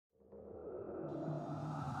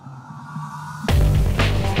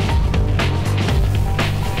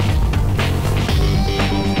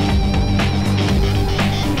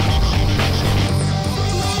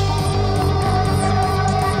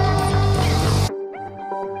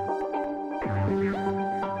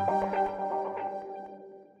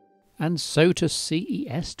And so to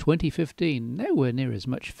CES 2015, nowhere near as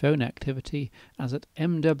much phone activity as at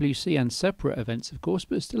MWC and separate events of course,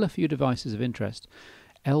 but still a few devices of interest.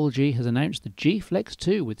 LG has announced the G Flex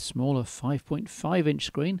 2 with smaller 5.5-inch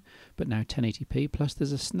screen, but now 1080p, plus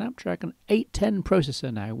there's a Snapdragon 810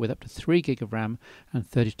 processor now with up to 3GB of RAM and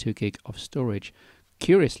 32GB of storage.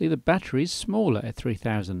 Curiously, the battery is smaller at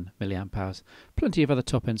 3000 mAh. Plenty of other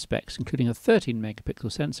top-end specs, including a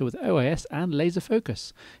 13-megapixel sensor with OIS and laser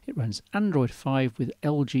focus. It runs Android 5 with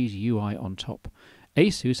LG's UI on top.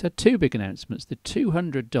 Asus had two big announcements. The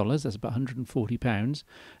 $200, that's about £140,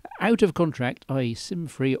 out of contract, i.e.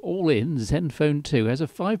 SIM-free, all-in Zenfone 2 has a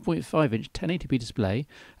 5.5-inch 1080p display,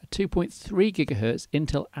 a 2.3 GHz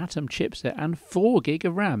Intel Atom chipset and 4GB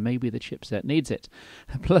of RAM. Maybe the chipset needs it.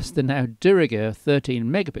 Plus the now de rigueur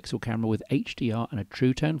 13-megapixel camera with HDR and a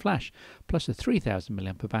True Tone flash, plus a 3000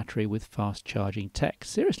 mAh battery with fast charging tech.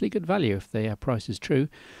 Seriously good value if the price is true.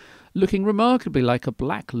 Looking remarkably like a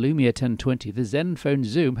black Lumia 1020, the Zenfone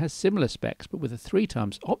Zoom has similar specs, but with a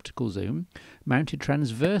 3x optical zoom mounted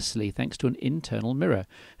transversely thanks to an internal mirror.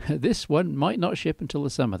 This one might not ship until the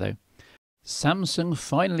summer though. Samsung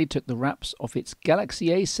finally took the wraps off its Galaxy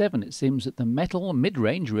A7. It seems that the metal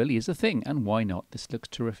mid-range really is a thing, and why not? This looks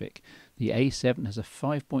terrific. The A7 has a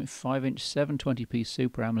 5.5-inch 720p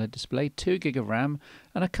Super AMOLED display, 2GB of RAM,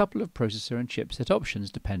 and a couple of processor and chipset options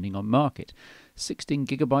depending on market.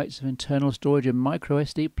 16GB of internal storage and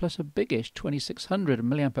microSD, plus a biggish 2600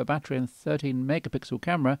 mAh battery and 13-megapixel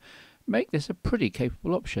camera make this a pretty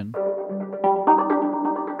capable option.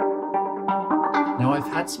 Now,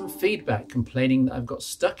 I've had some feedback complaining that I've got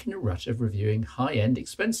stuck in a rut of reviewing high-end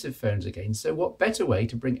expensive phones again, so what better way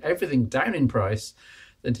to bring everything down in price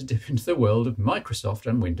than to dip into the world of Microsoft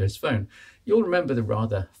and Windows Phone. You'll remember the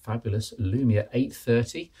rather fabulous Lumia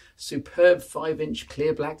 830, superb 5-inch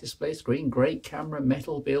clear black display screen, great camera,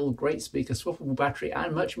 metal build, great speaker, swappable battery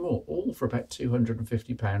and much more, all for about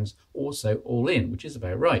 £250 or so all in, which is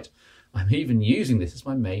about right. I'm even using this as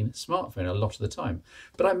my main smartphone a lot of the time.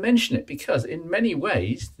 But I mention it because in many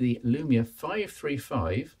ways the Lumia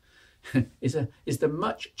 535 is the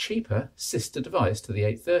much cheaper sister device to the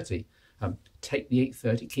 830. Take the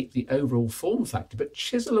 830, keep the overall form factor, but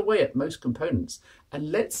chisel away at most components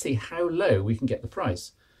and let's see how low we can get the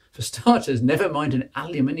price. For starters, never mind an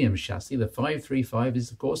aluminium chassis, the 535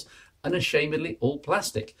 is of course unashamedly all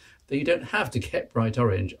plastic, though you don't have to get bright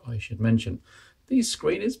orange, I should mention. The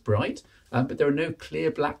screen is bright, but there are no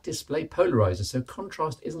clear black display polarizers, so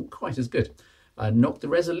contrast isn't quite as good. Knocked the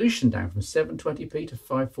resolution down from 720p to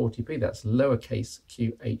 540p, that's lowercase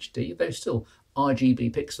QHD, though still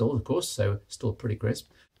RGB pixels, of course, so still pretty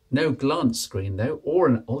crisp. No glance screen though, or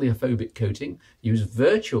an oleophobic coating. Use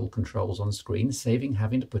virtual controls on screen, saving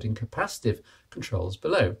having to put in capacitive controls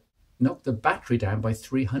below. Knock the battery down by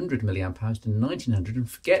 300 mAh to 1900 and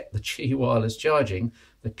forget the Qi wireless charging.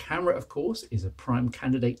 The camera, of course, is a prime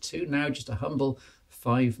candidate too, now just a humble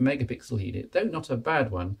 5-megapixel unit, though not a bad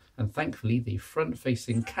one, and thankfully the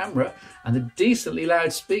front-facing camera and the decently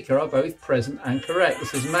loud speaker are both present and correct.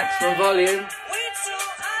 This is maximum volume.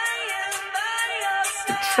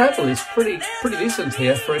 The treble is pretty decent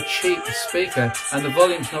here for a cheap speaker, and the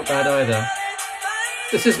volume's not bad either.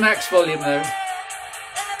 This is max volume though.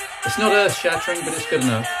 It's not earth-shattering, but it's good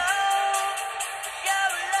enough.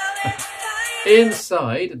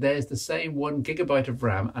 Inside, there's the same 1GB of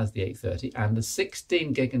RAM as the 830, and the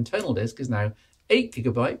 16GB internal disk is now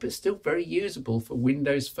 8GB, but still very usable for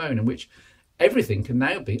Windows Phone, in which everything can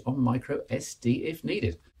now be on micro SD if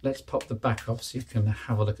needed. Let's pop the back off so you can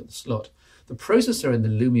have a look at the slot. The processor in the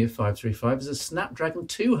Lumia 535 is a Snapdragon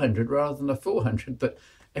 200 rather than a 400, but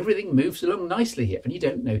everything moves along nicely here, and you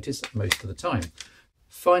don't notice most of the time.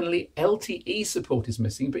 Finally, LTE support is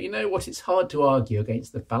missing, but you know what? It's hard to argue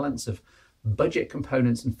against the balance of budget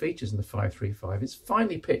components and features in the 535. It's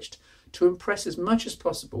finely pitched to impress as much as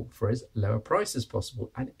possible for as low a price as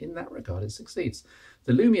possible, and in that regard it succeeds.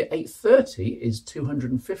 The Lumia 830 is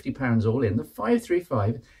 £250 all in. The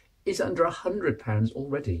 535 is under £100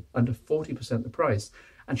 already, under 40% the price,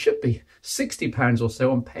 and should be £60 or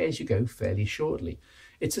so on pay-as-you-go fairly shortly.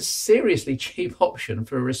 It's a seriously cheap option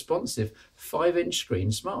for a responsive 5-inch screen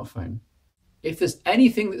smartphone. If there's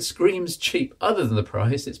anything that screams cheap other than the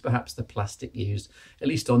price, it's perhaps the plastic used, at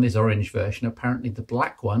least on this orange version. Apparently the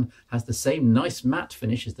black one has the same nice matte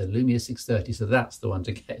finish as the Lumia 630, so that's the one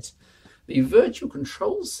to get. The virtual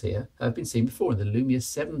controls here have been seen before in the Lumia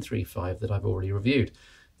 735 that I've already reviewed.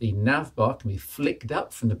 The nav bar can be flicked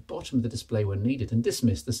up from the bottom of the display when needed and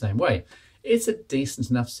dismissed the same way. It's a decent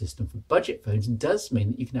enough system for budget phones and does mean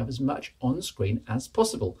that you can have as much on screen as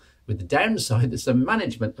possible, with the downside that some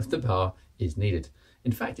management of the bar is needed.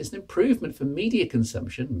 In fact, it's an improvement for media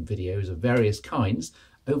consumption, videos of various kinds,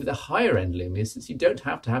 over the higher end Lumia, since you don't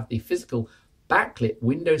have to have the physical backlit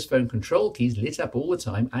Windows Phone control keys lit up all the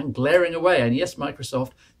time and glaring away. And yes,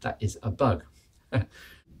 Microsoft, that is a bug.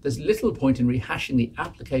 There's little point in rehashing the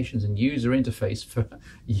applications and user interface for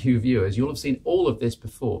you viewers. You'll have seen all of this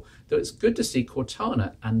before, though it's good to see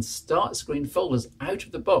Cortana and start screen folders out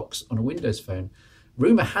of the box on a Windows Phone.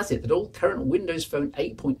 Rumour has it that all current Windows Phone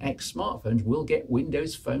 8.x smartphones will get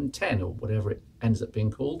Windows Phone 10, or whatever it ends up being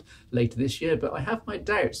called, later this year, but I have my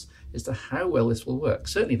doubts as to how well this will work.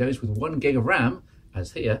 Certainly those with 1 gig of RAM,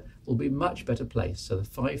 as here, will be much better placed, so the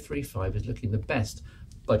 535 is looking the best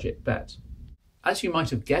budget bet. As you might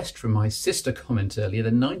have guessed from my sister comment earlier, the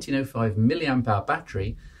 1905 mAh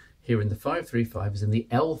battery here in the 535 is in the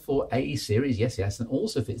L4A series, yes, and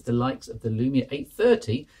also fits the likes of the Lumia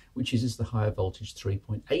 830, which uses the higher voltage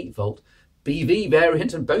 3.8 volt BV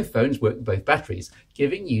variant, and both phones work with both batteries,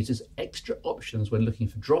 giving users extra options when looking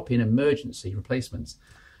for drop-in emergency replacements.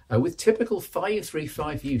 With typical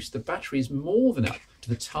 535 use, the battery is more than up to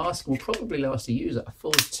the task and will probably last a user a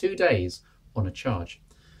full 2 days on a charge.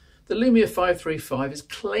 The Lumia 535 is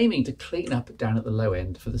claiming to clean up down at the low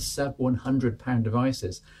end for the sub £100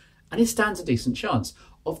 devices, and it stands a decent chance.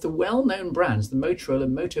 Of the well-known brands, the Motorola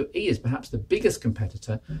Moto E is perhaps the biggest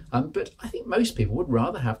competitor, but I think most people would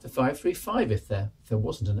rather have the 535 if there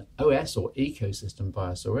wasn't an OS or ecosystem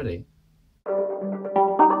bias already.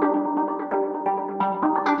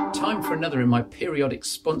 Time for another in my periodic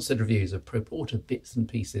sponsored reviews of Proporter bits and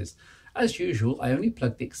pieces. As usual, I only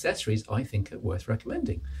plug the accessories I think are worth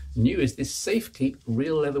recommending. New is this SafeKeep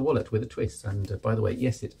real leather wallet with a twist, and by the way,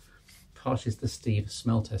 yes, it passes the Steve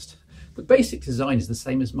smell test. The basic design is the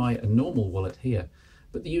same as my normal wallet here,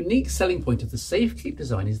 but the unique selling point of the SafeKeep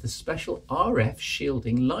design is the special RF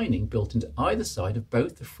shielding lining built into either side of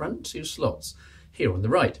both the front 2 slots here on the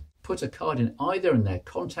right. Put a card in either and their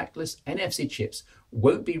contactless NFC chips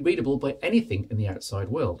won't be readable by anything in the outside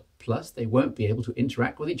world. Plus, they won't be able to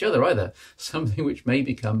interact with each other either, something which may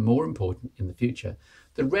become more important in the future.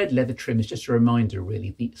 The red leather trim is just a reminder,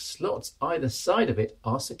 really. The slots either side of it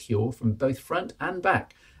are secure from both front and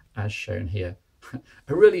back, as shown here.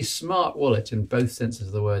 A really smart wallet in both senses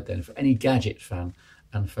of the word then, for any gadget fan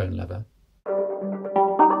and phone lover.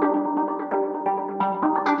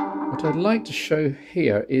 What I'd like to show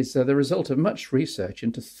here is the result of much research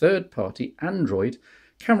into third-party Android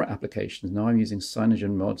camera applications. Now I'm using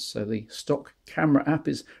Cyanogen mods, so the stock camera app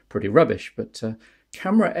is pretty rubbish, but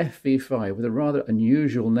Camera FV-5, with a rather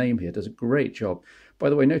unusual name here, does a great job. By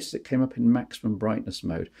the way, notice it came up in maximum brightness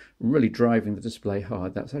mode, really driving the display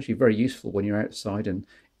hard. That's actually very useful when you're outside in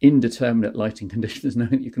indeterminate lighting conditions, knowing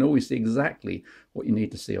that you can always see exactly what you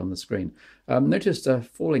need to see on the screen. Notice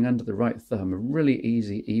falling under the right thumb, a really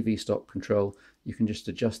easy EV stop control. You can just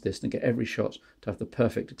adjust this and get every shot to have the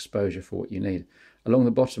perfect exposure for what you need. Along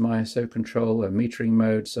the bottom, ISO control, metering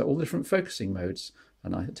modes, all the different focusing modes,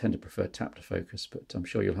 and I tend to prefer tap to focus, but I'm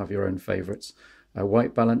sure you'll have your own favourites.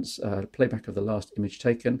 White balance, playback of the last image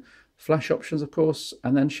taken, flash options of course,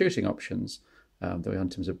 and then shooting options, in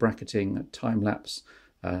terms of bracketing, time-lapse,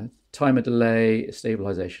 timer delay,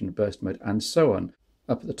 stabilization, burst mode, and so on.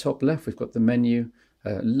 Up at the top left, we've got the menu,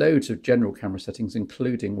 loads of general camera settings,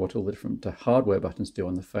 including what all the different hardware buttons do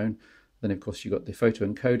on the phone. Then, of course, you've got the photo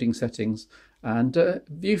encoding settings and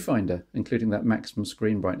viewfinder, including that maximum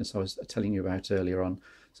screen brightness I was telling you about earlier on.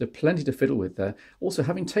 So plenty to fiddle with there. Also,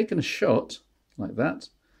 having taken a shot like that,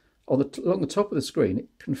 along the top of the screen, it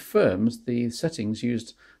confirms the settings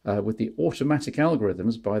used with the automatic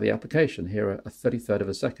algorithms by the application. Here, a 33rd of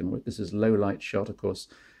a second. This is low light shot, of course,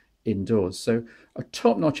 indoors. So a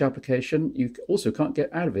top-notch application. You also can't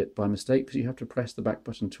get out of it by mistake because you have to press the back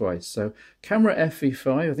button twice. So Camera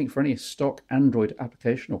FV-5, I think for any stock Android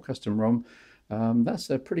application or custom ROM,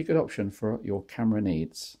 that's a pretty good option for your camera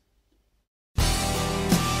needs.